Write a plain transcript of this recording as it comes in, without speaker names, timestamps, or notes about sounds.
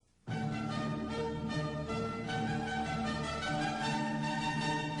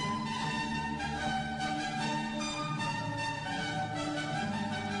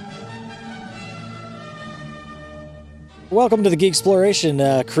Welcome to the Geek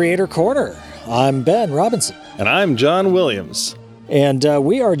Exploration Creator Corner. I'm Ben Robinson. And I'm John Williams. And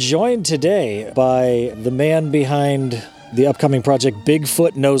we are joined today by the man behind the upcoming project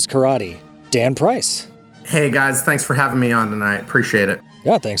Bigfoot Knows Karate, Dan Price. Hey guys, thanks for having me on tonight. Appreciate it.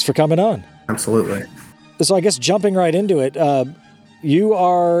 Yeah, thanks for coming on. Absolutely. So I guess jumping right into it, you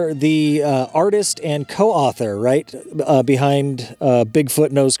are the artist and co-author, right, behind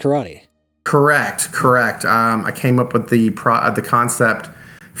Bigfoot Knows Karate? Correct. I came up with the concept a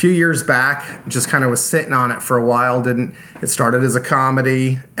few years back. Just kind of was sitting on it for a while. It started as a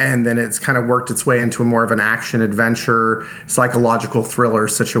comedy, and then it's kind of worked its way into more of an action adventure, psychological thriller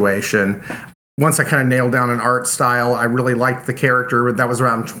situation. Once I kind of nailed down an art style, I really liked the character. That was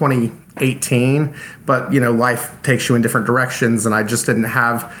around 2018, but life takes you in different directions, and I just didn't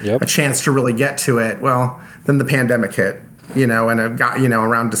have a chance to really get to it. Well, then the pandemic hit. And it got,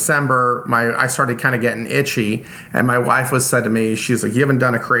 around December, I started kind of getting itchy, and my wife said to me, she's like, "You haven't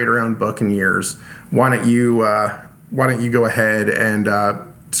done a creator-owned book in years. Why don't you go ahead and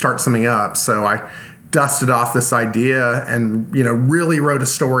start something up?" So I dusted off this idea and really wrote a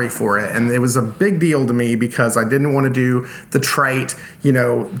story for it, and it was a big deal to me because I didn't want to do the trite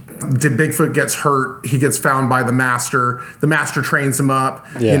Bigfoot gets hurt, he gets found by the master trains him up,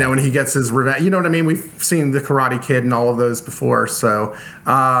 and he gets his revenge. You know what I mean? We've seen the Karate Kid and all of those before, so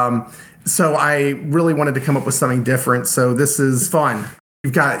I really wanted to come up with something different. So this is fun.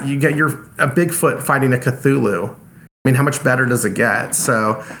 You get a Bigfoot fighting a Cthulhu. I mean, how much better does it get?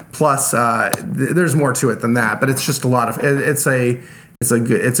 So, plus, there's more to it than that, but it's just a lot of it's a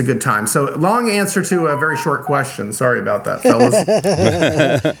good time. So, long answer to a very short question. Sorry about that,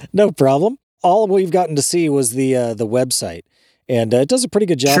 fellas. No problem. All we've gotten to see was the website, and it does a pretty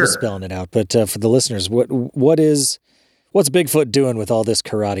good job of spelling it out. But for the listeners, what's Bigfoot doing with all this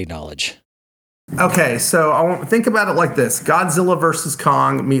karate knowledge? Okay, so I want think about it like this: Godzilla versus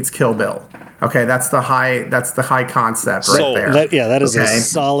Kong meets Kill Bill. Okay, that's the high concept right there. That is a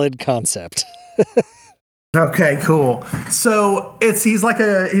solid concept. Okay, cool. So he's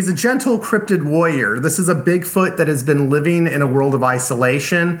a gentle cryptid warrior. This is a Bigfoot that has been living in a world of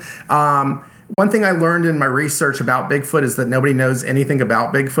isolation. One thing I learned in my research about Bigfoot is that nobody knows anything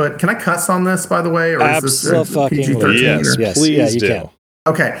about Bigfoot. Can I cuss on this, by the way, or is this PG-13? Yes, please do. Can.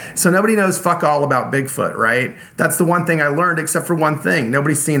 Okay, so nobody knows fuck all about Bigfoot, right? That's the one thing I learned, except for one thing: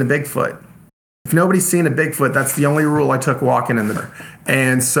 nobody's seen a Bigfoot. If nobody's seen a Bigfoot, that's the only rule I took walking in there.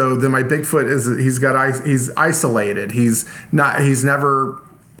 And so then my Bigfoot he's isolated. He's never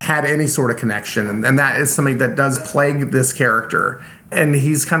had any sort of connection. And that is something that does plague this character. And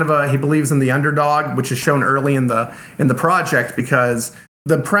he's kind of he believes in the underdog, which is shown early in the project, because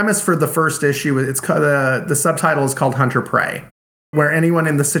the premise for the first issue, the subtitle is called Hunter Prey, where anyone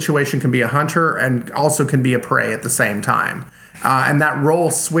in the situation can be a hunter and also can be a prey at the same time. And that role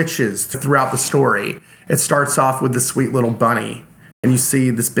switches throughout the story. It starts off with the sweet little bunny, and you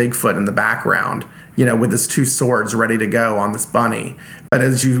see this Bigfoot in the background, with his two swords ready to go on this bunny. But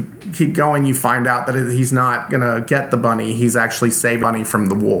as you keep going, you find out that he's not going to get the bunny. He's actually saved bunny from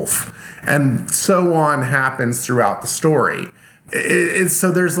the wolf. And so on happens throughout the story.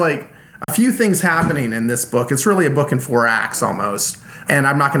 So there's like a few things happening in this book. It's really a book in 4 acts almost. And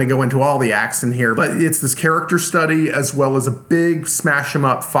I'm not going to go into all the acts in here, but it's this character study as well as a big smash 'em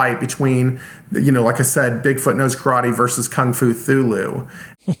up fight between, like I said, Bigfoot Knows Karate versus Kung Fu Thulu.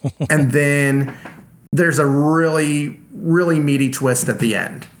 And then there's a really, really meaty twist at the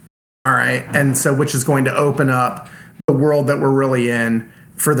end. All right. And so, which is going to open up the world that we're really in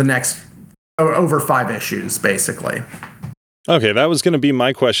for the next over 5 issues, basically. Okay. That was going to be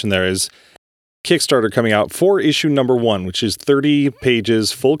my question there is, Kickstarter coming out for issue number 1, which is 30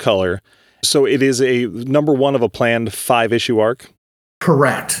 pages, full color. So it is a number 1 of a planned 5-issue arc?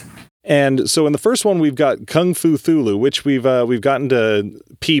 Correct. And so in the first one, we've got Kung Fu Thulu, which we've gotten to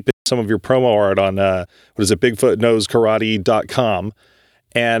peep in some of your promo art on, BigfootKnowsKarate.com.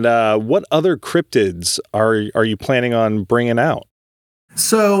 And what other cryptids are you planning on bringing out?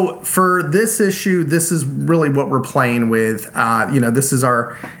 So for this issue, this is really what we're playing with. This is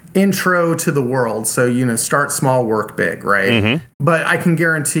our intro to the world. So, start small, work big, right? Mm-hmm. But I can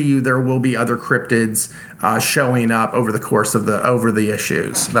guarantee you there will be other cryptids showing up over the course of the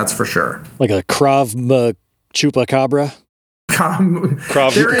issues. That's for sure. Like a Krav Chupacabra?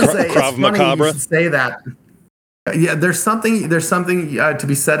 Krav Macabre? Say that. Yeah, there's something to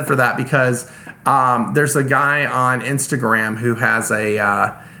be said for that, because there's a guy on Instagram who has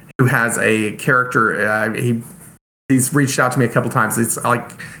a character. He's reached out to me a couple times. It's like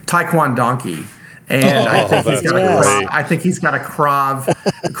Taekwon Donkey, And I think he's got yes. I think he's got a Krav,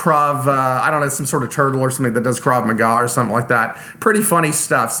 I don't know, some sort of turtle or something that does Krav Maga or something like that. Pretty funny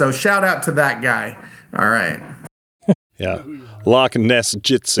stuff. So shout out to that guy. All right. Yeah. Loch Ness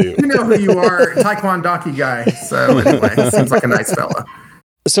Jitsu. You know who you are, Taekwondo guy. So anyway, seems like a nice fella.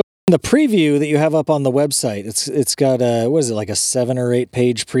 So in the preview that you have up on the website, it's got what is it, like a 7 or 8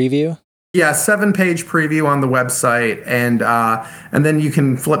 page preview? Yeah, 7-page preview on the website, and then you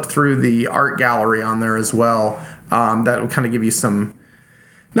can flip through the art gallery on there as well. That will kind of give you some,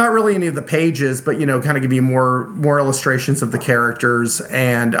 not really any of the pages, but kind of give you more illustrations of the characters,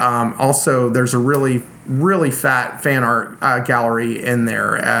 and also there's a really fat fan art gallery in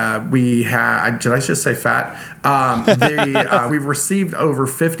there. We have, did I just say fat? We've received over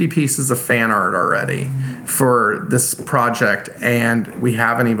 50 pieces of fan art already for this project, and we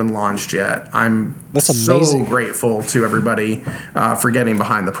haven't even launched yet. That's so grateful to everybody for getting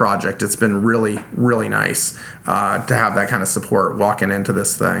behind the project. It's been really, really nice to have that kind of support walking into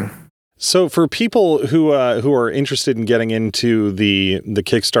this thing. So for people who are interested in getting into the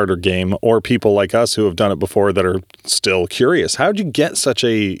Kickstarter game, or people like us who have done it before that are still curious, how did you get such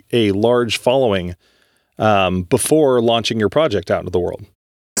a large following before launching your project out into the world?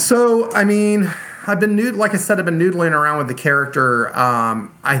 So, I mean, I've been noodling around with the character.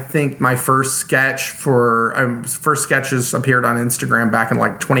 I think my first sketches appeared on Instagram back in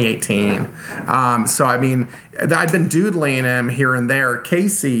like 2018. So, I mean, I've been doodling him here and there.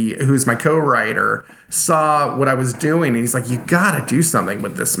 Casey, who's my co-writer, saw what I was doing, and he's like, "You got to do something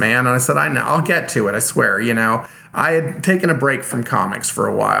with this, man." And I said, "I know, I'll get to it. I swear." I had taken a break from comics for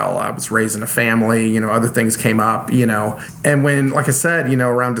a while. I was raising a family, other things came up, and when, like I said,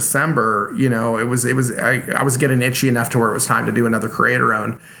 around December, I was getting itchy enough to where it was time to do another creator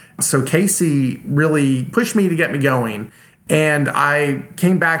own. So Casey really pushed me to get me going. And I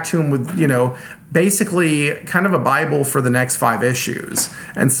came back to him with, basically kind of a Bible for the next 5 issues,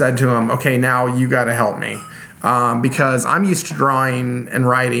 and said to him, "Okay, now you got to help me." Because I'm used to drawing and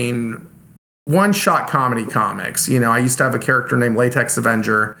writing one-shot comedy comics. I used to have a character named Latex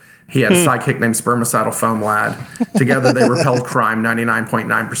Avenger. He had a sidekick named Spermicidal Foam Lad. Together, they repelled crime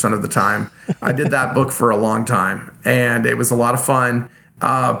 99.9% of the time. I did that book for a long time, and it was a lot of fun.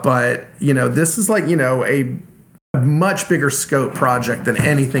 But, this is like, a much bigger scope project than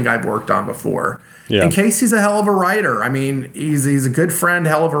anything I've worked on before. Yeah. And Casey's a hell of a writer. I mean, he's a good friend,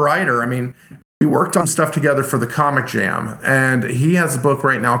 hell of a writer. I mean, we worked on stuff together for the Comic Jam, and he has a book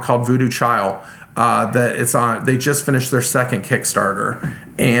right now called Voodoo Child that it's on. They just finished their second Kickstarter,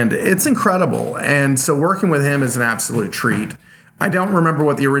 and it's incredible. And so working with him is an absolute treat. I don't remember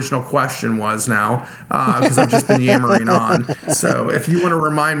what the original question was now because I've just been yammering on. So if you want to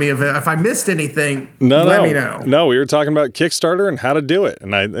remind me of it, if I missed anything, let me know. No, we were talking about Kickstarter and how to do it,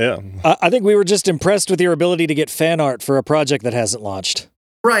 and I think we were just impressed with your ability to get fan art for a project that hasn't launched.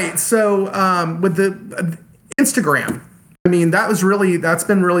 Right. So with the Instagram, I mean, that's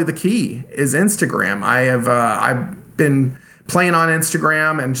been really the key is Instagram. I've been playing on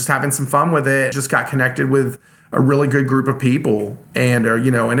Instagram and just having some fun with it. Just got connected with a really good group of people, and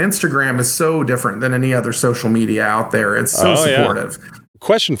and Instagram is so different than any other social media out there. It's so supportive. Yeah.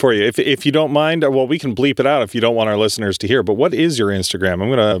 Question for you, if you don't mind, well, we can bleep it out if you don't want our listeners to hear. But what is your Instagram? I'm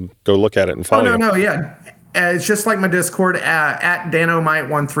gonna go look at it and follow you. No, yeah. It's just like my Discord at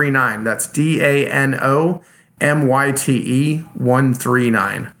Danomite139. That's DANOMYTE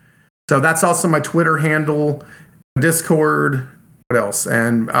 139. So that's also my Twitter handle, Discord. What else?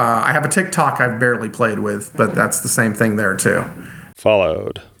 And I have a TikTok I've barely played with, but that's the same thing there too.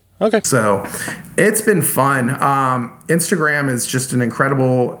 Followed. Okay. So it's been fun. Instagram is just an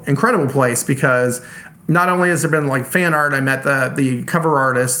incredible place because not only has there been like fan art, I met the cover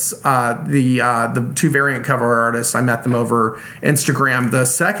artists, the 2 variant cover artists. I met them over Instagram. The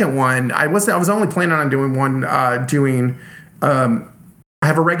second one, I was only planning on doing one, I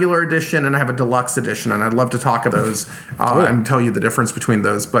have a regular edition and I have a deluxe edition, and I'd love to talk about those and tell you the difference between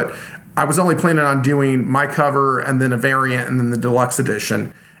those. But I was only planning on doing my cover and then a variant and then the deluxe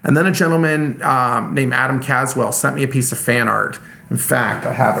edition. And then a gentleman named Adam Caswell sent me a piece of fan art. In fact,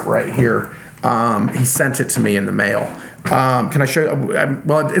 I have it right here. He sent it to me in the mail. Can I show you?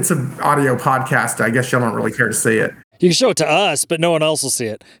 Well, it's an audio podcast. I guess y'all don't really care to see it. You can show it to us, but no one else will see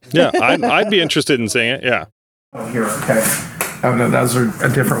it. Yeah, I'd be interested in seeing it. Yeah. Oh, here. Okay. Oh no, those are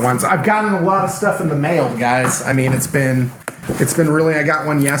different ones. I've gotten a lot of stuff in the mail, guys. I mean, it's been really. I got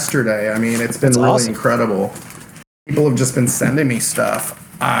one yesterday. I mean, it's been really awesome. Incredible. People have just been sending me stuff.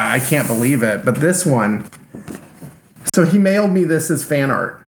 I can't believe it. But this one. So he mailed me this as fan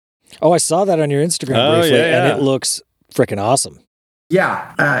art. Oh, I saw that on your Instagram briefly, yeah. and it looks freaking awesome.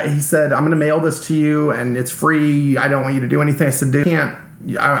 Yeah. He said, I'm going to mail this to you and it's free. I don't want you to do anything. I said, dude,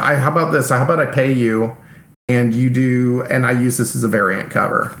 how about this? How about I pay you and you do, and I use this as a variant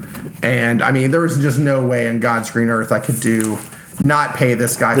cover. And I mean, there was just no way in God's green earth I could not pay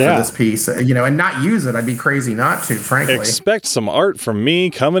this guy for this piece, and not use it. I'd be crazy not to, frankly. Expect some art from me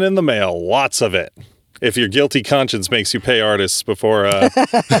coming in the mail. Lots of it. If your guilty conscience makes you pay artists before, don't ask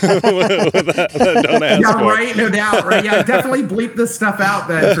yeah, right, no doubt, right? Yeah, definitely bleep this stuff out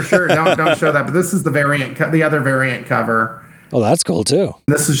then for sure. Don't show that. But this is the other variant cover. Oh, that's cool too.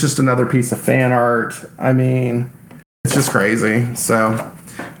 This is just another piece of fan art. I mean, it's just crazy. So,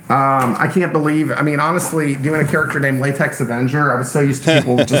 I can't believe. I mean, honestly, doing a character named Latex Avenger, I was so used to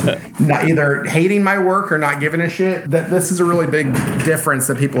people just not either hating my work or not giving a shit. That this is a really big difference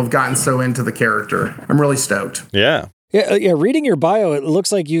that people have gotten so into the character. I'm really stoked. Yeah. Yeah. Reading your bio, it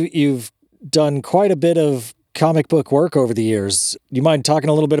looks like you've done quite a bit of comic book work over the years. Do you mind talking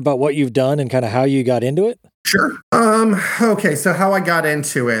a little bit about what you've done and kind of how you got into it? Sure. Okay. So how I got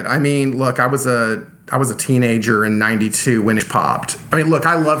into it. I mean, look, I was a teenager in 92 when it popped. I mean, look,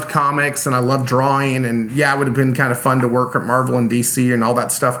 I loved comics and I loved drawing, and yeah, it would have been kind of fun to work at Marvel and DC and all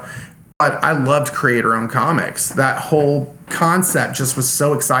that stuff. But I loved creator-owned comics. That whole concept just was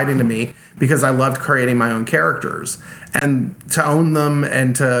so exciting to me because I loved creating my own characters and to own them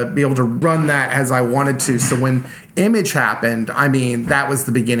and to be able to run that as I wanted to. So when Image happened, I mean, that was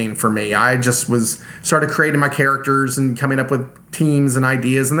the beginning for me. I just started creating my characters and coming up with teams and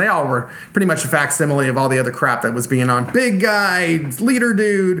ideas, and they all were pretty much a facsimile of all the other crap that was being on. Big guy, leader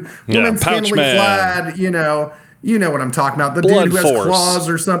dude, woman scantily clad, you know what I'm talking about. The Blood dude who has Force. claws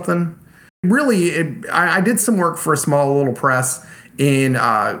or something. Really, I did some work for a small little press in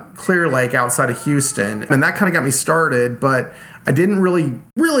Clear Lake outside of Houston, and that kind of got me started, but I didn't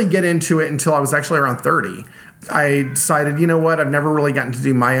really get into it until I was actually around 30. I decided, you know what, I've never really gotten to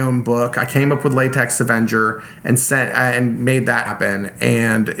do my own book. I came up with Latex Avenger and made that happen,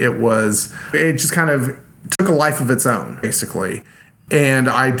 and it just kind of took a life of its own, basically. And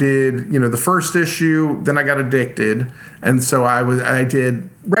I did, the first issue, then I got addicted. And so I did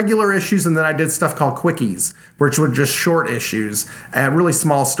regular issues, and then I did stuff called quickies, which were just short issues and really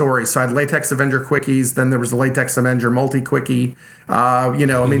small stories. So I had Latex Avenger quickies, then there was the Latex Avenger multi-quickie,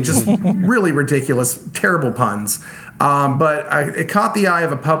 just really ridiculous, terrible puns. But it caught the eye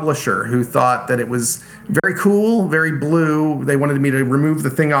of a publisher who thought that it was very cool, very blue. They wanted me to remove the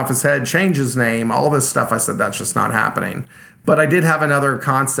thing off his head, change his name, all this stuff. I said, that's just not happening. But I did have another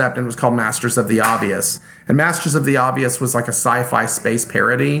concept, and it was called Masters of the Obvious. And Masters of the Obvious was like a sci-fi space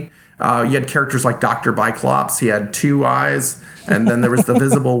parody. You had characters like Dr. Biclops. He had 2 eyes. And then there was the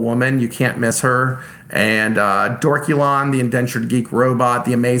Visible Woman. You can't miss her. And Dorkulon, the indentured geek robot.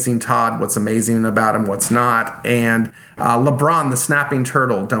 The Amazing Todd, what's amazing about him, what's not. And LeBron, the snapping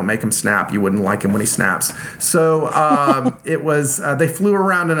turtle. Don't make him snap. You wouldn't like him when he snaps. So it was, they flew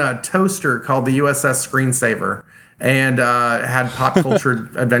around in a toaster called the USS Screensaver, and had pop culture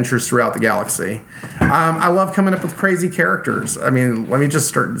adventures throughout the galaxy. I love coming up with crazy characters. I mean, let me just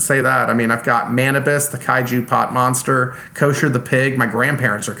start to say that. I mean, I've got Manibus, the kaiju pot monster, Kosher the pig. My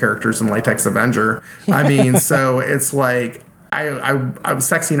grandparents are characters in Latex Avenger. I mean, so it's like, I was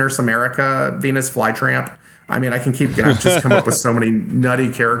Sexy Nurse America, Venus Flytramp. I mean, I can I've just come up with so many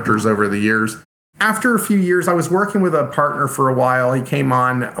nutty characters over the years. After a few years, I was working with a partner for a while. He came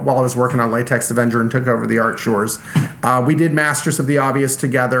on while I was working on Latex Avenger and took over the art chores. We did Masters of the Obvious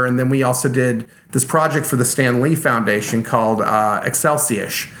together, and then we also did this project for the Stan Lee Foundation called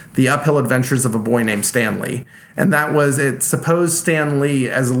Excelsius, The Uphill Adventures of a Boy Named Stan Lee. And it supposed Stan Lee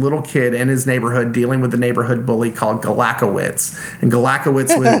as a little kid in his neighborhood dealing with the neighborhood bully called Galakowitz. And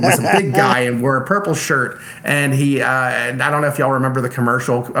Galakowitz was a big guy and wore a purple shirt. And and I don't know if y'all remember the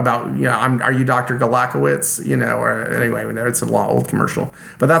commercial about, are you Dr. Galakowitz? Or anyway, it's a long old commercial.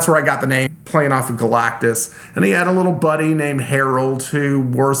 But that's where I got the name, playing off of Galactus. And he had a little buddy named Harold who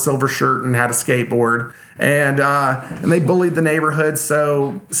wore a silver shirt and had a skateboard. And they bullied the neighborhood.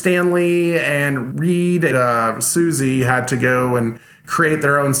 So Stanley and Reed and Susie had to go and create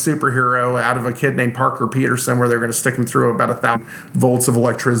their own superhero out of a kid named Parker Peterson, where they're going to stick him through about 1,000 volts of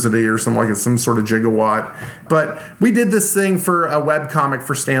electricity or something like it, some sort of gigawatt. But we did this thing for a webcomic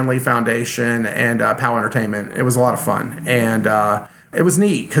for Stan Lee Foundation and POW Entertainment. It was a lot of fun. And it was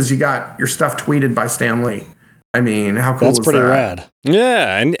neat because you got your stuff tweeted by Stan Lee. I mean, how cool is that? That's pretty rad.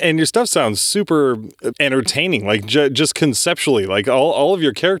 Yeah, and your stuff sounds super entertaining, like just conceptually, like all of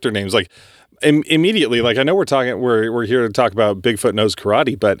your character names, like immediately, like I know we're here to talk about Bigfoot Knows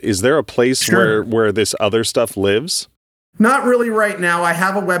Karate, but is there a place where this other stuff lives? Not really right now. I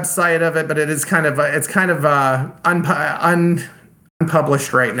have a website of it, but it is kind of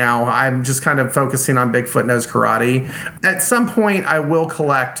unpublished right now. I'm just kind of focusing on Bigfoot Knows Karate. At some point, I will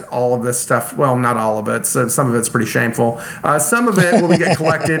collect all of this stuff. Well, not all of it. So some of it's pretty shameful. Some of it will get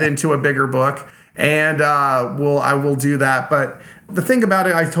collected into a bigger book, and I will do that. But the thing about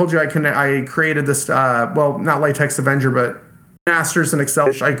it, I told you I created this. Well, not Latex Avenger, but Masters in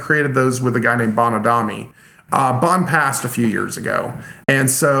Excel. I created those with a guy named Bon Adami. Bon passed a few years ago. And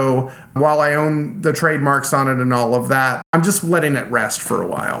so while I own the trademarks on it and all of that, I'm just letting it rest for a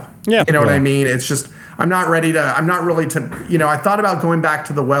while. Yeah. You know what I mean? It's just, I'm not really to, I thought about going back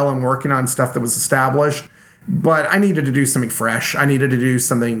to the well and working on stuff that was established, but I needed to do something fresh. I needed to do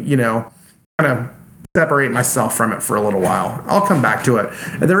something, kind of separate myself from it for a little while. I'll come back to it.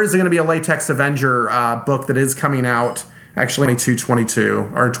 And there is going to be a Latex Avenger book that is coming out actually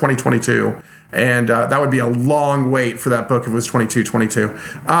 2022. And that would be a long wait for that book if it was 2222.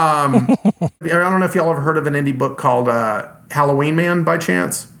 I don't know if y'all ever heard of an indie book called Halloween Man by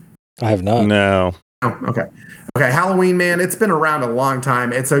chance? I have not. No. Oh, okay. Okay, Halloween Man, it's been around a long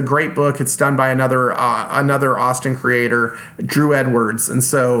time. It's a great book. It's done by another Austin creator, Drew Edwards. And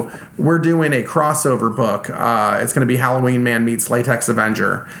so we're doing a crossover book. It's going to be Halloween Man meets Latex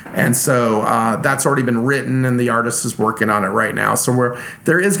Avenger. And so that's already been written, and the artist is working on it right now. So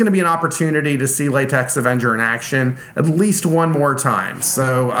there is going to be an opportunity to see Latex Avenger in action at least one more time.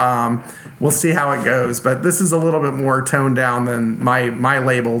 So we'll see how it goes. But this is a little bit more toned down than my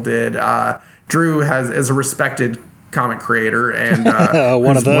label did. Drew is a respected comic creator, and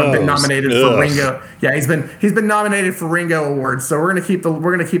one of those been nominated for Ringo. Yeah, he's been nominated for Ringo Awards. So we're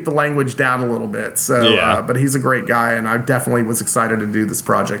gonna keep the language down a little bit. So, but he's a great guy, and I definitely was excited to do this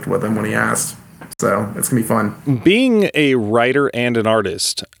project with him when he asked. So it's gonna be fun. Being a writer and an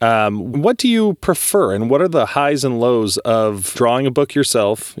artist, what do you prefer, and what are the highs and lows of drawing a book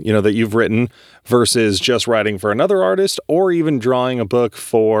yourself, that you've written, versus just writing for another artist, or even drawing a book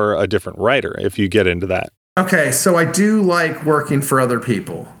for a different writer, if you get into that? Okay, so I do like working for other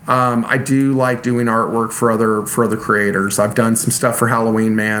people. I do like doing artwork for other creators. I've done some stuff for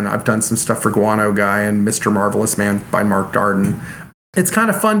Halloween Man. I've done some stuff for Guano Guy and Mr. Marvelous Man by Mark Darden. It's kind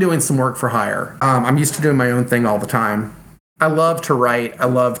of fun doing some work for hire. I'm used to doing my own thing all the time. I love to write. I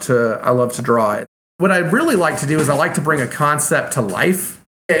love to draw it. What I really like to do is I like to bring a concept to life,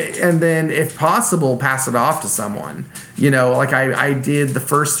 and then, if possible, pass it off to someone. Like I did the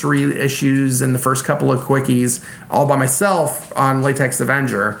first 3 issues and the first couple of quickies all by myself on Latex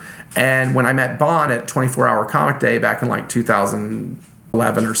Avenger. And when I met Bon at 24 Hour Comic Day back in like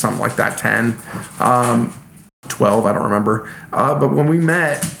 2011 or something like that, 12, I don't remember. But when we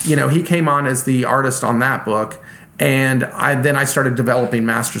met, he came on as the artist on that book. And I started developing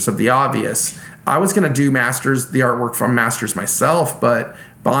Masters of the Obvious. I was going to do the artwork from Masters myself, but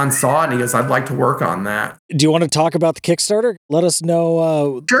Bon saw it and he goes, I'd like to work on that. Do you want to talk about the Kickstarter? Let us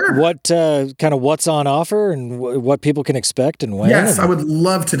know sure. What kind of what's on offer and what people can expect and when. Yes, I would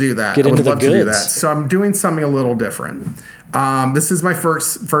love to do that. Get into the goods. To do that. So I'm doing something a little different. This is my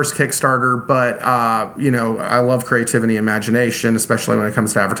first Kickstarter, but I love creativity and imagination, especially when it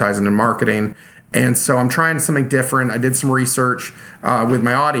comes to advertising and marketing. And so I'm trying something different. I did some research with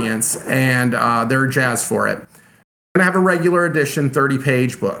my audience, and they're jazzed for it. I'm going to have a regular edition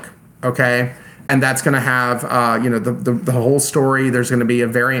 30-page book, okay? And that's going to have, the whole story. There's going to be a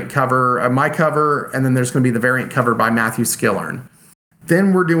variant cover, my cover, and then there's going to be the variant cover by Matthew Skillern.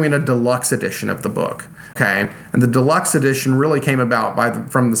 Then we're doing a deluxe edition of the book, okay? And the deluxe edition really came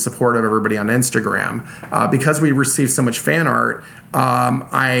about from the support of everybody on Instagram. Because we received so much fan art,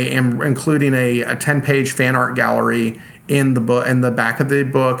 I am including a 10-page fan art gallery in the back of the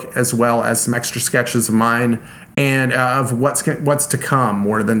book, as well as some extra sketches of mine and of what's to come,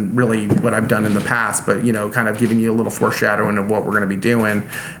 more than really what I've done in the past, but kind of giving you a little foreshadowing of what we're going to be doing.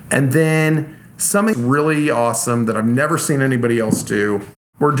 And then something really awesome that I've never seen anybody else do,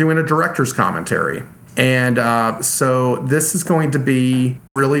 we're doing a director's commentary. And so this is going to be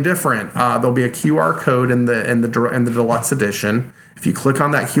really different. There'll be a QR code in the deluxe edition. If you click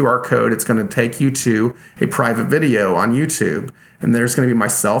on that QR code, it's going to take you to a private video on YouTube. And there's going to be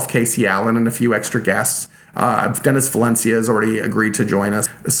myself, Casey Allen, and a few extra guests. Dennis Valencia has already agreed to join us.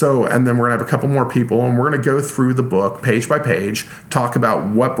 So, and then we're going to have a couple more people, and we're going to go through the book page by page, talk about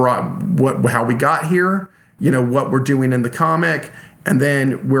how we got here, what we're doing in the comic, and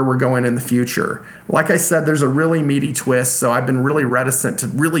then where we're going in the future. Like I said, there's a really meaty twist, so I've been really reticent to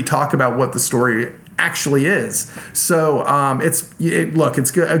really talk about what the story actually is. So it's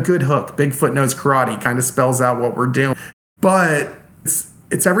a good hook. Bigfoot Knows Karate kind of spells out what we're doing, but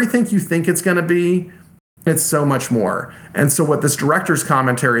it's everything you think it's going to be. It's so much more. And so what this director's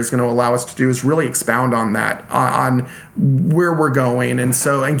commentary is going to allow us to do is really expound on that, on where we're going. And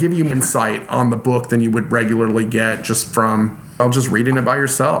give you insight on the book than you would regularly get just from just reading it by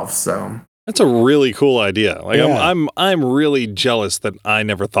yourself. So that's a really cool idea. Like Yeah. I'm really jealous that I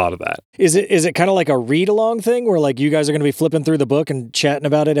never thought of that. Is it kind of like a read along thing where like you guys are going to be flipping through the book and chatting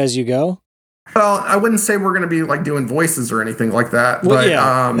about it as you go? well, I wouldn't say we're going to be like doing voices or anything like that, Well, but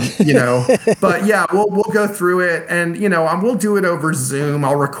yeah. but yeah, we'll go through it, and we'll do it over Zoom.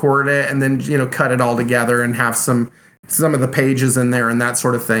 I'll record it and then cut it all together and have some of the pages in there and that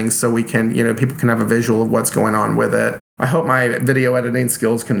sort of thing, so we can people can have a visual of what's going on with it. I hope my video editing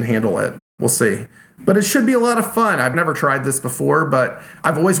skills can handle it. We'll see. But it should be a lot of fun. I've never tried this before, but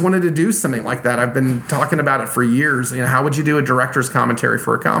I've always wanted to do something like that. I've been talking about it for years. How would you do a director's commentary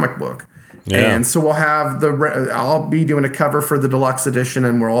for a comic book? Yeah. And so we'll have I'll be doing a cover for the deluxe edition,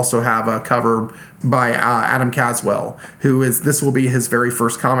 and we'll also have a cover by Adam Caswell, this will be his very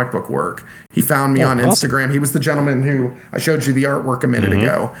first comic book work. He found me on Instagram. He was the gentleman who I showed you the artwork a minute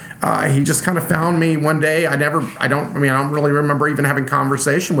ago. He just kind of found me one day. I don't really remember even having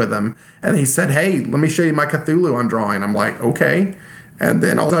conversation with him. And he said, "Hey, let me show you my Cthulhu I'm drawing." I'm like, "Okay." And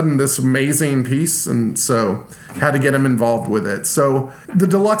then all of a sudden, this amazing piece, and so had to get him involved with it. So the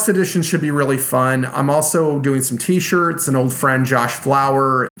deluxe edition should be really fun. I'm also doing some T-shirts. An old friend, Josh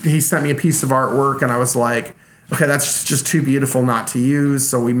Flower, he sent me a piece of artwork, and I was like, okay, that's just too beautiful not to use.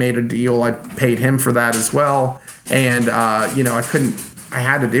 So we made a deal. I paid him for that as well, and I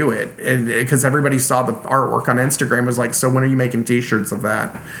had to do it because everybody saw the artwork on Instagram. Was like, so when are you making T-shirts of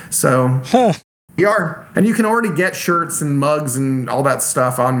that? So. We are. And you can already get shirts and mugs and all that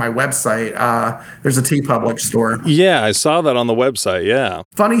stuff on my website. There's a TeePublic store. Yeah, I saw that on the website. Yeah.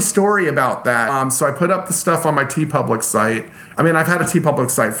 Funny story about that. So I put up the stuff on my TeePublic site. I've had a TeePublic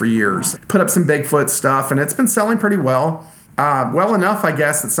site for years. Put up some Bigfoot stuff, and it's been selling pretty well. Well enough, I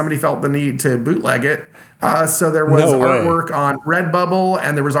guess, that somebody felt the need to bootleg it. So there was artwork on Redbubble,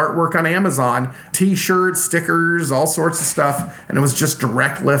 and there was artwork on Amazon, T-shirts, stickers, all sorts of stuff. And it was just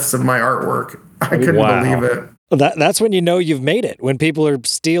direct lifts of my artwork. I couldn't believe it. Well, that's when you know you've made it, when people are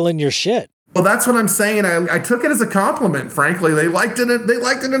stealing your shit. Well, that's what I'm saying. I took it as a compliment, frankly. They liked it. They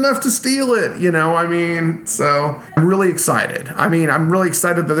liked it enough to steal it. So I'm really excited. I'm really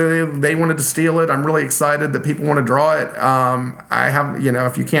excited that they wanted to steal it. I'm really excited that people want to draw it. I have,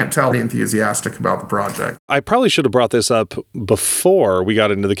 if you can't tell, enthusiastic about the project. I probably should have brought this up before we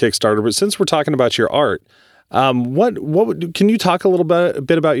got into the Kickstarter, but since we're talking about your art, can you talk a little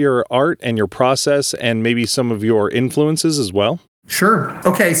bit about your art and your process and maybe some of your influences as well? Sure.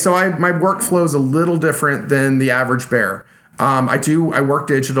 Okay, so my workflow is a little different than the average bear. I work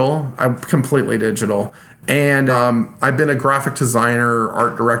digital. I'm completely digital. And I've been a graphic designer,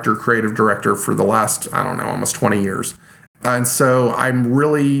 art director, creative director for the last, almost 20 years. And so I'm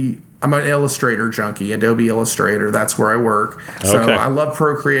an Illustrator junkie, Adobe Illustrator. That's where I work. So okay. I love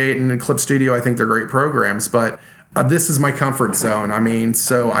Procreate and Eclipse Studio. I think they're great programs, but this is my comfort zone.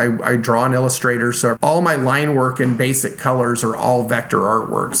 So I draw in Illustrator. So all my line work and basic colors are all vector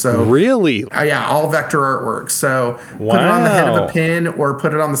artwork. So really? Yeah, all vector artwork. So wow. Put it on the head of a pin or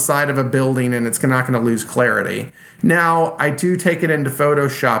put it on the side of a building, and it's not going to lose clarity. Now, I do take it into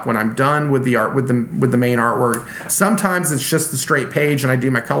Photoshop when I'm done with the art, with the main artwork. Sometimes it's just the straight page and I do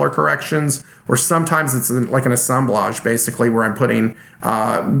my color corrections, or sometimes it's like an assemblage, basically, where I'm putting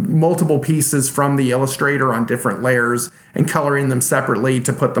multiple pieces from the Illustrator on different layers and coloring them separately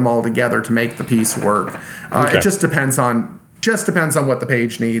to put them all together to make the piece work. Okay. It just depends on what the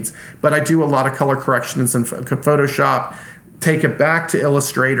page needs. But I do a lot of color corrections in Photoshop, take it back to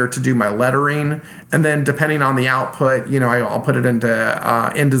Illustrator to do my lettering, and then depending on the output, I'll put it into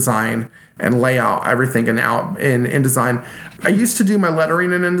InDesign and lay out everything in InDesign. I used to do my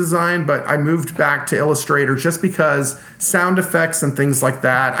lettering in InDesign, but I moved back to Illustrator just because sound effects and things like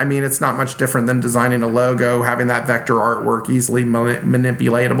that. It's not much different than designing a logo, having that vector artwork easily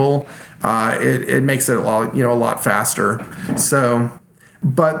manipulatable. It makes it a lot faster. So,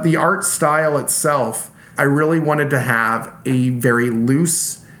 but the art style itself, I really wanted to have a very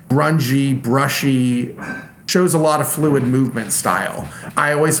loose, grungy, brushy, shows a lot of fluid movement style.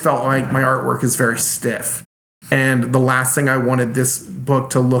 I always felt like my artwork is very stiff. And the last thing I wanted this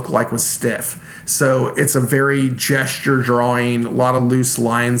book to look like was stiff. So it's a very gesture drawing, a lot of loose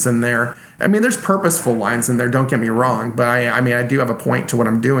lines in there. There's purposeful lines in there, don't get me wrong, but I do have a point to what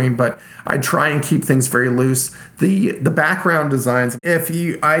I'm doing, but I try and keep things very loose. The background designs,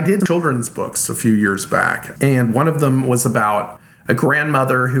 I did children's books a few years back, and one of them was about a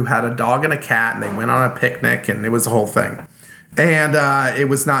grandmother who had a dog and a cat, and they went on a picnic, and it was a whole thing. And it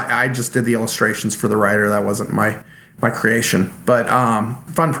was not. I just did the illustrations for the writer. That wasn't my creation, but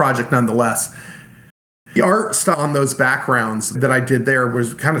fun project nonetheless. The art stuff on those backgrounds that I did there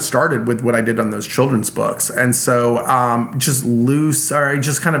was kind of started with what I did on those children's books. And so just loose, or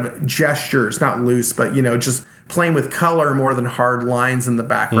just kind of gestures, not loose, but, just playing with color more than hard lines in the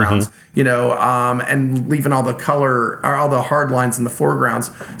backgrounds, and leaving all the color or all the hard lines in the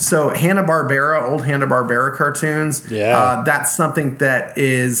foregrounds. So Hanna-Barbera, old Hanna-Barbera cartoons, that's something that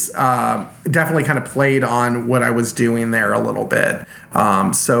is definitely kind of played on what I was doing there a little bit.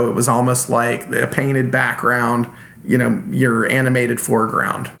 So it was almost like a painted background, your animated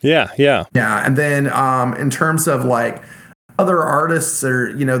foreground. Yeah. And then in terms of like other artists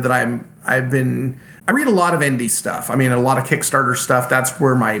or, that I read a lot of indie stuff. I mean, a lot of Kickstarter stuff. That's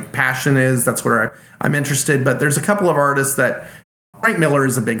where my passion is. That's where I'm interested. But there's a couple of artists that Frank Miller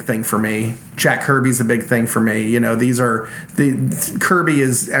is a big thing for me. Jack Kirby's a big thing for me. Kirby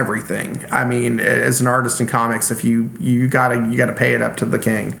is everything. I mean, as an artist in comics, if you gotta pay it up to the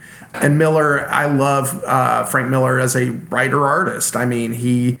king. And Miller, I love Frank Miller as a writer artist. I mean,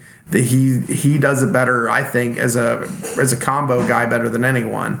 he does it better, I think, as a combo guy better than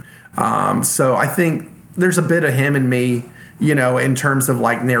anyone. So I think there's a bit of him in me, in terms of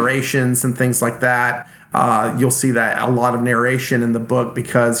like narrations and things like that. You'll see that a lot of narration in the book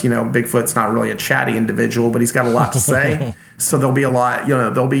because, Bigfoot's not really a chatty individual, but he's got a lot to say. So there'll be a lot,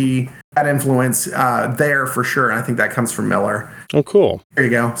 there'll be that influence there for sure. And I think that comes from Miller. Oh, cool. There you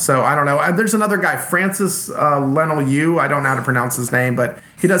go. So I don't know. There's another guy, Francis Lennell Yu. I don't know how to pronounce his name, but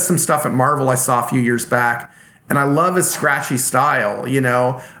he does some stuff at Marvel I saw a few years back. And I love his scratchy style.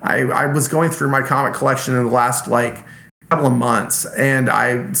 I was going through my comic collection in the last couple of months, and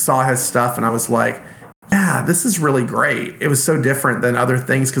I saw his stuff, and I was like, yeah, this is really great. It was so different than other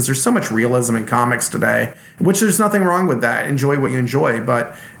things because there's so much realism in comics today, which there's nothing wrong with that. Enjoy what you enjoy,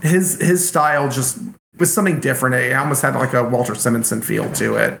 but his style just was something different. It almost had like a Walter Simonson feel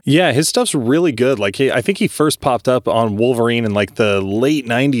to it. Yeah, his stuff's really good. I think he first popped up on Wolverine in the late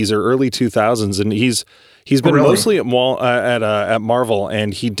 90s or early 2000s, and he's been mostly at Marvel,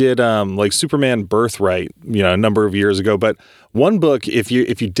 and he did Superman Birthright, a number of years ago. But one book, if you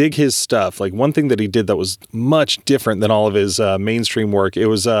dig his stuff, one thing that he did that was much different than all of his mainstream work, it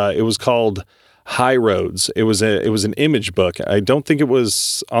was called High Roads. It was an Image book. I don't think it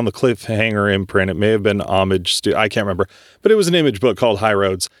was on the Cliffhanger imprint. It may have been Homage. I can't remember, but it was an Image book called High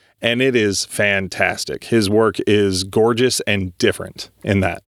Roads, and it is fantastic. His work is gorgeous and different in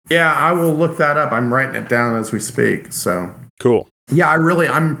that. Yeah, I will look that up. I'm writing it down as we speak. So cool. Yeah,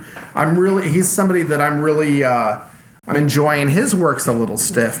 I'm really. He's somebody that I'm really. I'm enjoying. His work's a little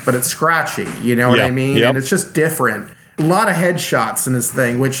stiff, but it's scratchy. You know what I mean? Yep. And it's just different. A lot of headshots in his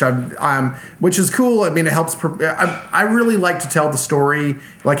thing, which is cool. I mean, it helps. I really like to tell the story.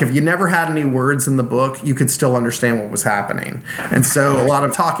 Like if you never had any words in the book, you could still understand what was happening. And so a lot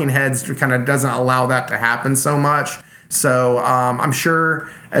of talking heads kind of doesn't allow that to happen so much. So I'm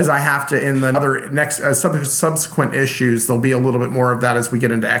sure as I have to in the other next subsequent issues, there'll be a little bit more of that as we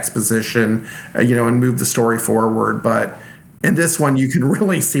get into exposition, and move the story forward. But in this one, you can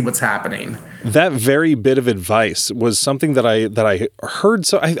really see what's happening. That very bit of advice was something that I heard.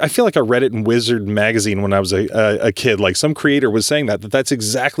 So I feel like I read it in Wizard magazine when I was a kid. Like some creator was saying that's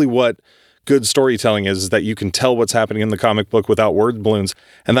exactly what good storytelling is that you can tell what's happening in the comic book without word balloons.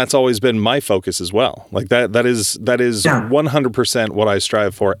 And that's always been my focus as well. Like that is 100% what I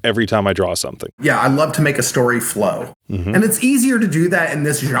strive for every time I draw something. Yeah, I love to make a story flow. Mm-hmm. And it's easier to do that in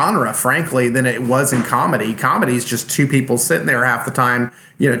this genre, frankly, than it was in comedy. Comedy is just two people sitting there half the time,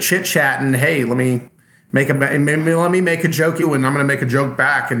 chit-chatting. Hey, let me make a joke, and I'm going to make a joke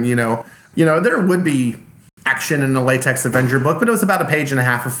back. And, there would be action in a Latex Avenger book, but it was about a page and a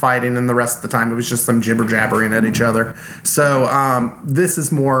half of fighting, and the rest of the time it was just them jibber-jabbering at each other. So this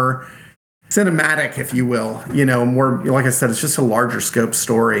is more cinematic, if you will, more, like I said, it's just a larger scope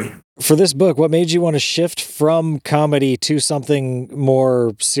story. For this book, what made you want to shift from comedy to something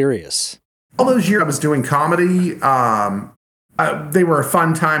more serious? All those years I was doing comedy, they were a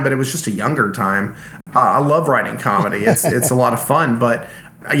fun time, but it was just a younger time. I love writing comedy. It's a lot of fun, but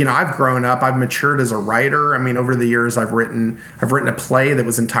I've grown up. I've matured as a writer. I mean, over the years, I've written a play that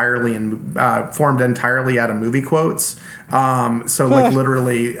was entirely formed entirely out of movie quotes. So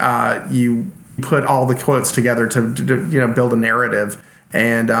literally, you put all the quotes together to build a narrative.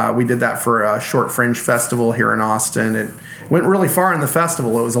 And we did that for a short fringe festival here in Austin. It went really far in the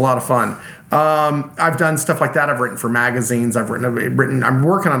festival. It was a lot of fun. I've done stuff like that. I've written for magazines. I'm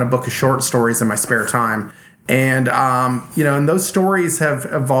working on a book of short stories in my spare time. And, and those stories have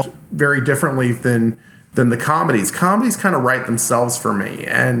evolved very differently than than the comedies. Comedies kind of write themselves for me,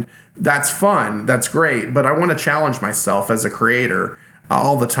 and that's fun. That's great, but I want to challenge myself as a creator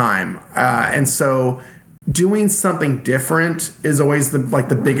all the time, and so doing something different is always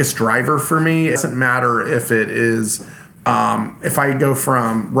the biggest driver for me. It doesn't matter if it is if I go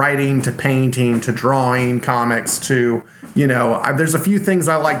from writing to painting to drawing comics to, there's a few things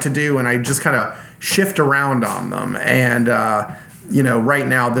I like to do, and I just kind of shift around on them. And right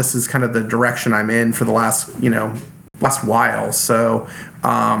now this is kind of the direction I'm in for the last while. So,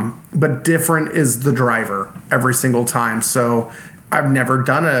 but different is the driver every single time. So I've never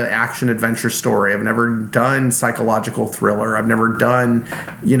done an action adventure story. I've never done psychological thriller. I've never done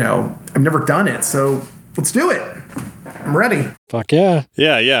it. So let's do it. I'm ready. Fuck yeah.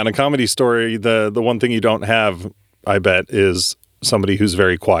 Yeah. In a comedy story, the one thing you don't have, I bet, is somebody who's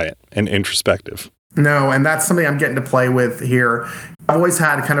very quiet and introspective. No, and that's something I'm getting to play with here. I've always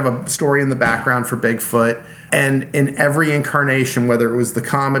had kind of a story in the background for Bigfoot, and in every incarnation, whether it was the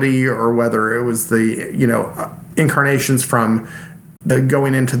comedy or whether it was the incarnations from the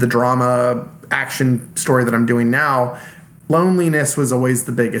going into the drama action story that I'm doing now, loneliness was always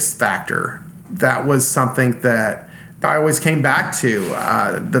the biggest factor. That was something that I always came back to,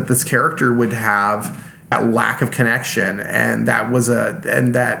 that this character would have that lack of connection, and that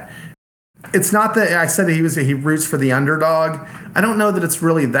it's not that I said he roots for the underdog. I don't know that it's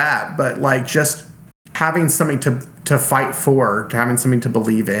really that, but like just having something to fight for, having something to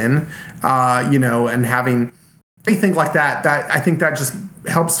believe in, and having anything like that I think that just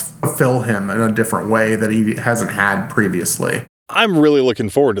helps fulfill him in a different way that he hasn't had previously. I'm really looking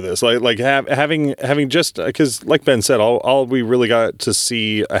forward to this. Having just, because like Ben said, all we really got to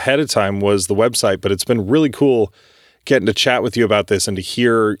see ahead of time was the website, but it's been really cool getting to chat with you about this and to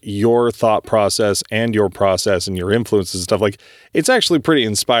hear your thought process and your influences and stuff. Like, it's actually pretty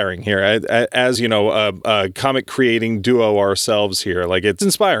inspiring here. As a comic creating duo ourselves here, like, it's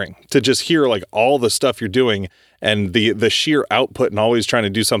inspiring to just hear like all the stuff you're doing and the sheer output and always trying to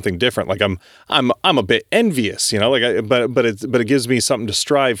do something different. Like, I'm a bit envious, but it gives me something to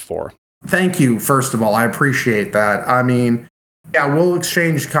strive for. Thank you. First of all, I appreciate that. I mean, yeah, we'll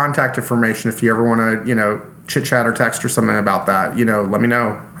exchange contact information if you ever want to, chit chat or text or something about that. Let me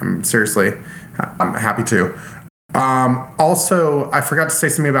know. I'm happy to. Also, I forgot to say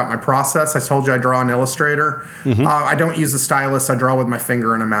something about my process. I told you I draw in Illustrator. Mm-hmm. I don't use a stylus. I draw with my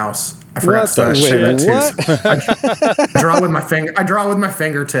finger and a mouse. I forgot to say that too. I draw with my finger. I draw with my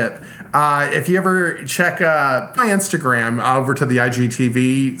fingertip. If you ever check my Instagram, over to the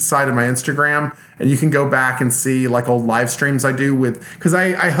IGTV side of my Instagram, and you can go back and see like old live streams I do because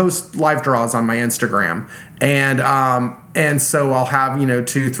I host live draws on my Instagram, and so I'll have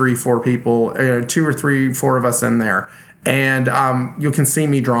 2, 3, 4 people, 2 or 3, 4 of us in there. And you can see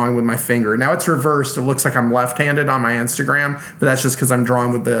me drawing with my finger. Now it's reversed. It looks like I'm left-handed on my Instagram, but that's just because I'm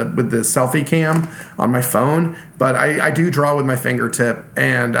drawing with the selfie cam on my phone. But I do draw with my fingertip,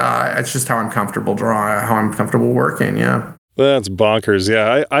 and it's just how I'm comfortable drawing, how I'm comfortable working. Yeah. That's bonkers.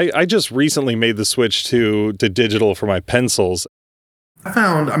 Yeah, I just recently made the switch to digital for my pencils.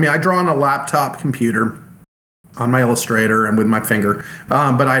 I draw on a laptop computer on my Illustrator and with my finger,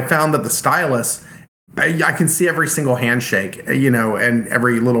 but I found that the stylus, I can see every single handshake, and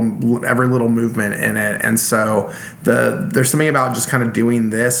every little movement in it. And so there's something about just kind of doing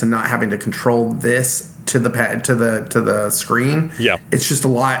this and not having to control this to the screen. Yeah. It's just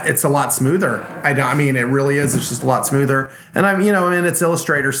it's a lot smoother. It really is. It's just a lot smoother. And it's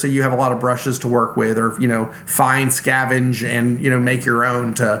Illustrator, so you have a lot of brushes to work with, or, find, scavenge, and, make your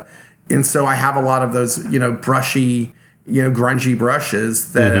own and so I have a lot of those, brushy, grungy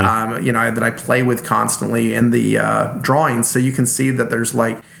brushes that, that I play with constantly in the drawings. So you can see that there's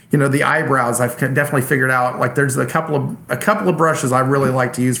the eyebrows. I've definitely figured out, there's a couple of brushes I really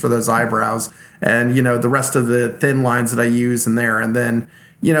like to use for those eyebrows, and, the rest of the thin lines that I use in there. And then,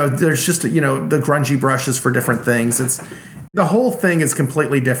 there's just, the grungy brushes for different things. The whole thing is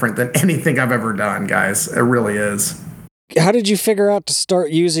completely different than anything I've ever done, guys. It really is. How did you figure out to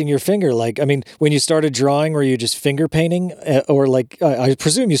start using your finger? When you started drawing, were you just finger painting? Or I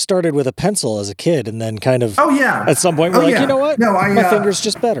presume you started with a pencil as a kid and then kind of, at some point were you know what? No, my finger's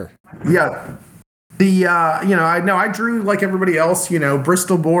just better. Yeah. I drew like everybody else,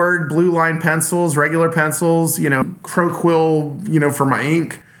 Bristol board, blue line pencils, regular pencils, crow quill, for my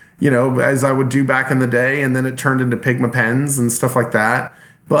ink, as I would do back in the day. And then it turned into Pigma pens and stuff like that.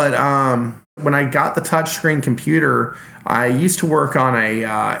 But when I got the touchscreen computer, I used to work on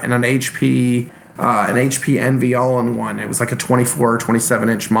an HP an HP Envy all-in-one. It was like a 24 or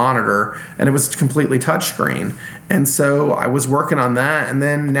 27-inch monitor, and it was completely touchscreen. And so I was working on that, and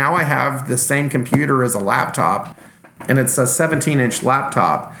then now I have the same computer as a laptop, and it's a 17-inch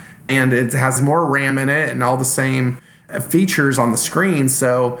laptop, and it has more RAM in it and all the same features on the screen.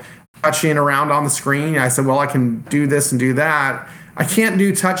 So touching around on the screen, I said, well, I can do this and do that. I can't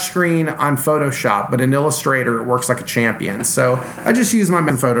do touchscreen on Photoshop, but in Illustrator, it works like a champion. So I just use my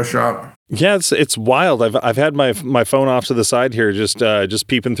Photoshop. Yeah, it's wild. I've had my phone off to the side here, just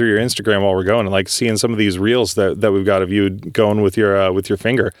peeping through your Instagram while we're going, and like seeing some of these reels that we've got of you going with your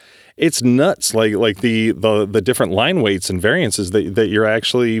finger. It's nuts, like the different line weights and variances that you're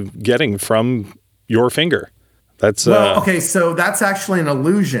actually getting from your finger. That's okay. So that's actually an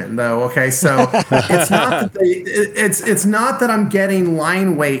illusion, though. Okay, so it's not that it's not that I'm getting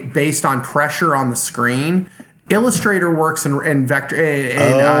line weight based on pressure on the screen. Illustrator works in vector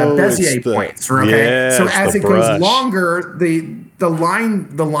Bezier points. Okay, yeah, so as it goes longer, the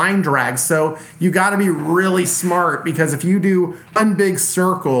line drags. So you got to be really smart, because if you do one big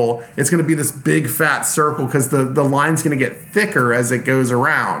circle, it's going to be this big fat circle because the line's going to get thicker as it goes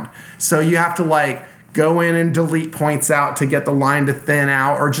around. So you have to go in and delete points out to get the line to thin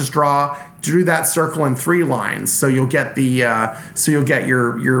out, or just drew that circle in 3 lines. So you'll get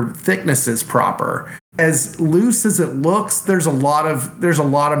your thicknesses proper. As loose as it looks, there's a lot of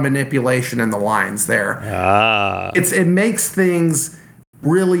manipulation in the lines there. It makes things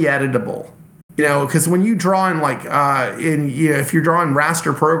really editable. Because when you draw in if you're drawing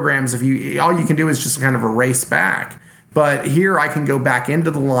raster programs, all you can do is just kind of erase back. But here I can go back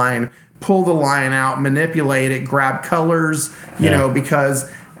into the line, pull the line out, manipulate it, grab colors, because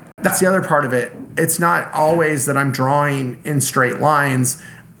that's the other part of it. It's not always that I'm drawing in straight lines.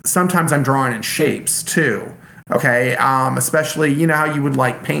 Sometimes I'm drawing in shapes too. Okay. Especially, how you would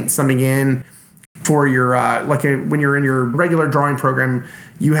paint something in for your, when you're in your regular drawing program,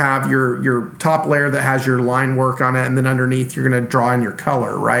 you have your top layer that has your line work on it. And then underneath you're going to draw in your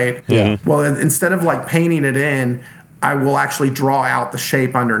color, right? Yeah. Well, instead of painting it in, I will actually draw out the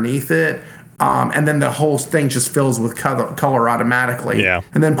shape underneath it. And then the whole thing just fills with color automatically. Yeah.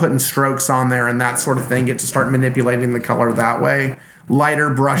 And then putting strokes on there and that sort of thing, get to start manipulating the color that way. Lighter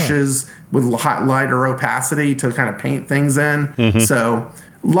brushes with lighter opacity to kind of paint things in. Mm-hmm. So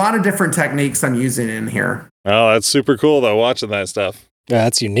a lot of different techniques I'm using in here. Oh, that's super cool, though, watching that stuff. Yeah,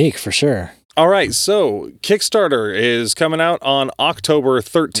 that's unique for sure. All right, so Kickstarter is coming out on October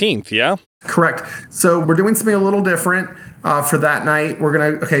 13th, yeah? Correct. So we're doing something a little different for that night.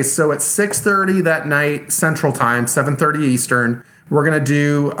 So at 6:30 that night Central Time, 7:30 Eastern, we're gonna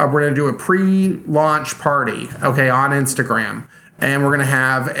do a pre-launch party, on Instagram, and we're gonna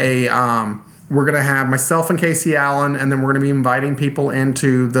have myself and Casey Allen, and then we're gonna be inviting people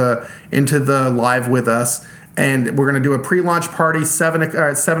into the live with us. And we're going to do a pre-launch party, 7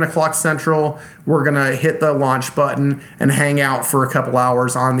 o'clock Central. We're going to hit the launch button and hang out for a couple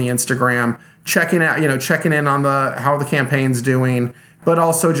hours on the Instagram, checking in on how the campaign's doing, but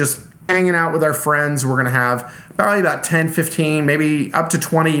also just hanging out with our friends. We're going to have probably about 10, 15, maybe up to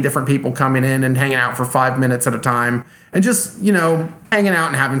 20 different people coming in and hanging out for 5 minutes at a time, and just, hanging out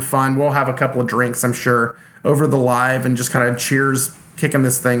and having fun. We'll have a couple of drinks, I'm sure, over the live, and just kind of cheers, kicking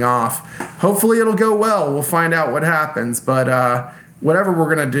this thing off. Hopefully it'll go well. We'll find out what happens, but whatever we're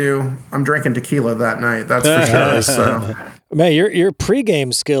gonna do, I'm drinking tequila that night. That's for sure. So, man, your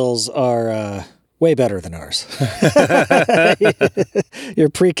pregame skills are way better than ours. Your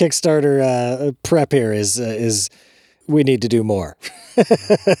pre-Kickstarter prep here is we need to do more.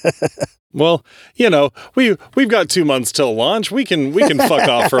 Well, we've got 2 months till launch. We can fuck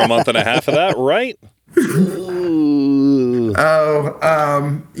off for a month and a half of that, right?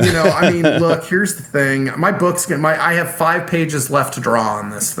 Look, here's the thing. I have 5 pages left to draw on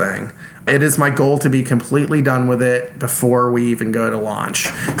this thing. It is my goal to be completely done with it before we even go to launch.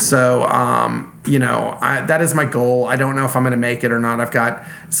 So, that is my goal. I don't know if I'm going to make it or not. I've got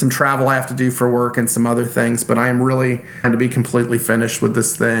some travel I have to do for work and some other things, but I am really going to be completely finished with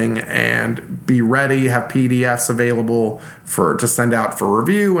this thing and be ready, have PDFs available to send out for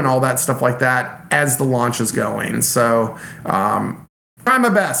review and all that stuff like that as the launch is going. So, try my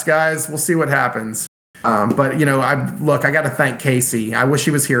best, guys. We'll see what happens. I got to thank Casey. I wish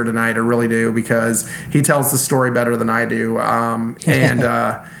he was here tonight. I really do, because he tells the story better than I do. I'm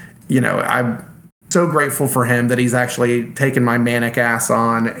so grateful for him that he's actually taken my manic ass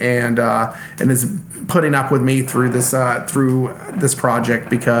on and is putting up with me through this project,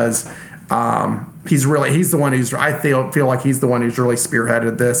 because he's the one who's, I feel like he's the one who's really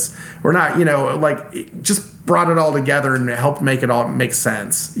spearheaded this. We're not, just brought it all together and helped make it all make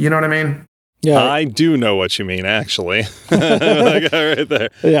sense. You know what I mean? Yeah, I do know what you mean, actually. That guy right there.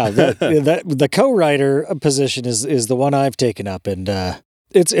 Yeah, the co-writer position is the one I've taken up, and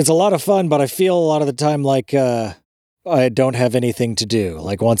it's a lot of fun. But I feel a lot of the time like I don't have anything to do.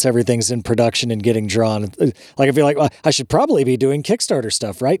 Like once everything's in production and getting drawn, like I feel like I should probably be doing Kickstarter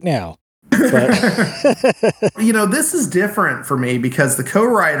stuff right now. But this is different for me because the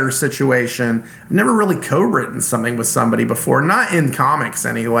co-writer situation, I've never really co-written something with somebody before, not in comics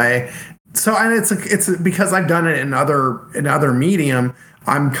anyway. So, and it's because I've done it in other medium,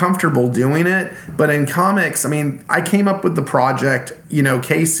 I'm comfortable doing it. But in comics, I mean, I came up with the project,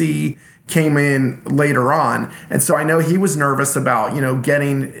 Casey came in later on. And so I know he was nervous about,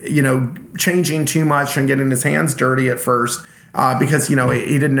 getting, changing too much and getting his hands dirty at first because, he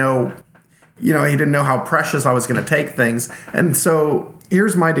didn't know, he didn't know how precious I was going to take things. And so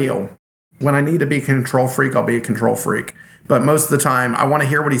here's my deal. When I need to be a control freak, I'll be a control freak. But most of the time, I want to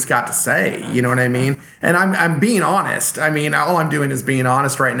hear what he's got to say. You know what I mean? And I'm being honest. I mean, all I'm doing is being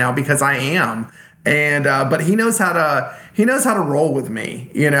honest right now because I am. And but he knows how to roll with me.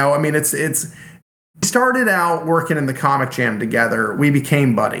 I mean, it's we started out working in the Comic Jam together. We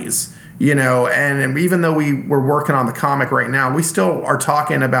became buddies. And even though we were working on the comic right now, we still are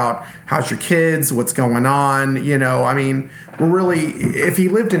talking about how's your kids, what's going on. I mean, we're really, if he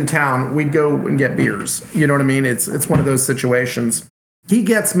lived in town, we'd go and get beers. You know what I mean? It's one of those situations. He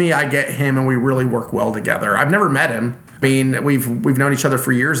gets me, I get him, and we really work well together. I've never met him. I mean, we've known each other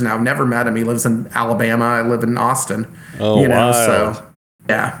for years now. I've never met him. He lives in Alabama. I live in Austin. Oh, wow. So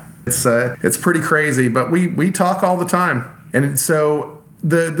yeah, it's pretty crazy, but we talk all the time. And so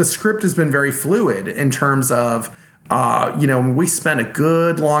the script has been very fluid in terms of, we spent a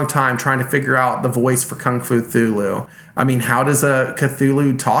good long time trying to figure out the voice for Kung Fu Cthulhu. I mean, how does a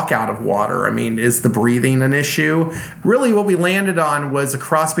Cthulhu talk out of water? I mean, is the breathing an issue? Really, what we landed on was a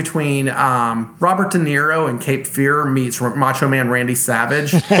cross between Robert De Niro and Cape Fear meets Macho Man Randy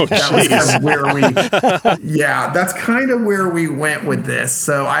Savage. That was kind of where that's kind of where we went with this.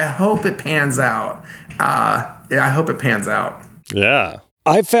 So I hope it pans out. I hope it pans out. Yeah.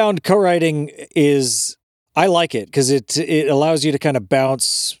 I found co-writing I like it because it allows you to kind of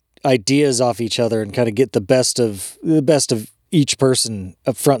bounce ideas off each other and kind of get the best of each person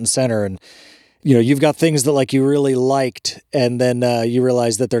up front and center. And, you've got things that like you really liked and then you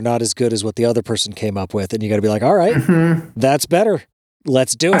realize that they're not as good as what the other person came up with. And you got to be like, all right, that's better.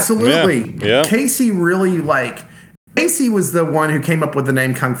 Let's do it. Absolutely. Yeah. Casey really Casey was the one who came up with the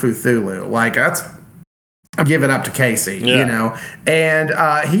name Kung Fu Cthulhu. I'm giving up to Casey, and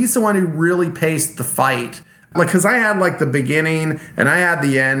he's the one who really paced the fight. Because I had the beginning and I had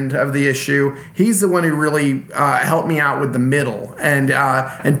the end of the issue. He's the one who really helped me out with the middle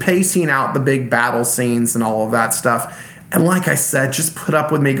and pacing out the big battle scenes and all of that stuff. And like I said, just put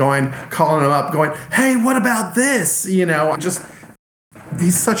up with me calling him up, going, "Hey, what about this?" He's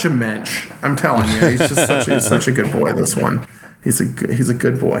such a mensch. I'm telling you, he's just such a good boy. This one, he's a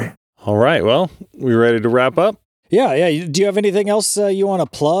good boy. All right. Well, we ready to wrap up? Yeah. Do you have anything else you want to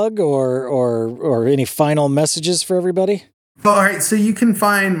plug or any final messages for everybody? All right. So you can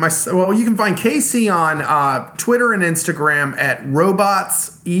find Casey on Twitter and Instagram at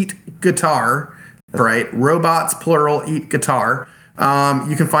Robots Eat Guitar. Right. Robots, plural, Eat Guitar.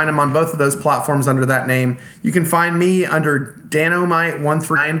 You can find him on both of those platforms under that name. You can find me under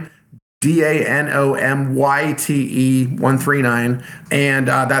Danomyte139. DANOMYTE139, and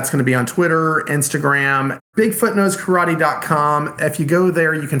that's going to be on Twitter, Instagram, BigfootKnowsKarate.com. If you go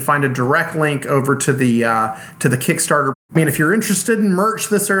there, you can find a direct link over to the Kickstarter. I mean, if you're interested in merch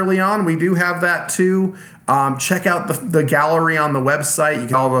this early on, we do have that too. Check out the gallery on the website. You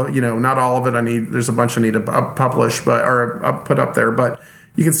can not all of it. There's a bunch I need to publish, or put up there, but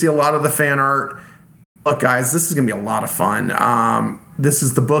you can see a lot of the fan art. Look, guys, this is going to be a lot of fun. This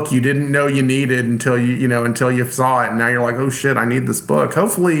is the book you didn't know you needed until you saw it, and now you're like, oh shit, I need this book.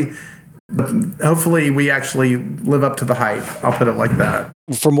 Hopefully we actually live up to the hype. I'll put it like that.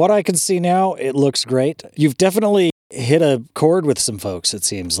 From what I can see now, it looks great. You've definitely hit a chord with some folks, it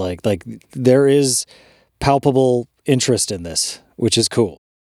seems like there is palpable interest in this, which is cool.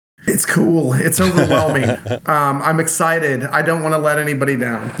 It's cool. It's overwhelming. I'm excited. I don't want to let anybody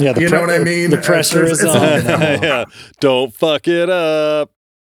down. Yeah, you know what I mean? The pressure is on. Yeah. Don't fuck it up.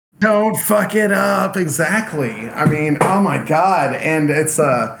 Don't fuck it up. Exactly. I mean, oh my God. And it's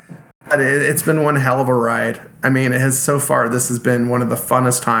been one hell of a ride. I mean, it has so far. This has been one of the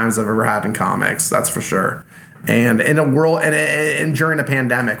funnest times I've ever had in comics. That's for sure. And in a world, and during a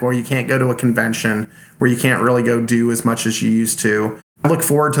pandemic where you can't go to a convention, where you can't really go do as much as you used to. I look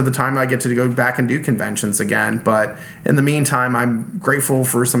forward to the time I get to go back and do conventions again. But in the meantime, I'm grateful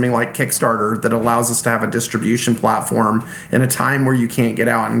for something like Kickstarter that allows us to have a distribution platform in a time where you can't get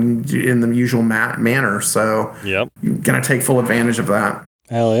out in the usual manner. So you're going to take full advantage of that.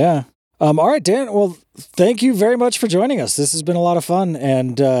 Hell yeah. All right, Dan. Well, thank you very much for joining us. This has been a lot of fun.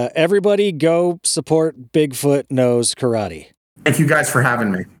 And everybody go support Bigfoot Knows Karate. Thank you guys for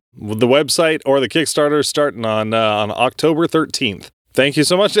having me. The website or the Kickstarter starting on October 13th. Thank you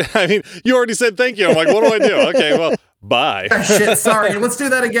so much. I mean, you already said thank you. I'm like, what do I do? Okay, well, bye. Shit, sorry. Let's do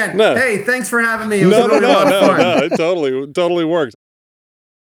that again. No. Hey, thanks for having me. It was really a lot of fun. No, it totally worked.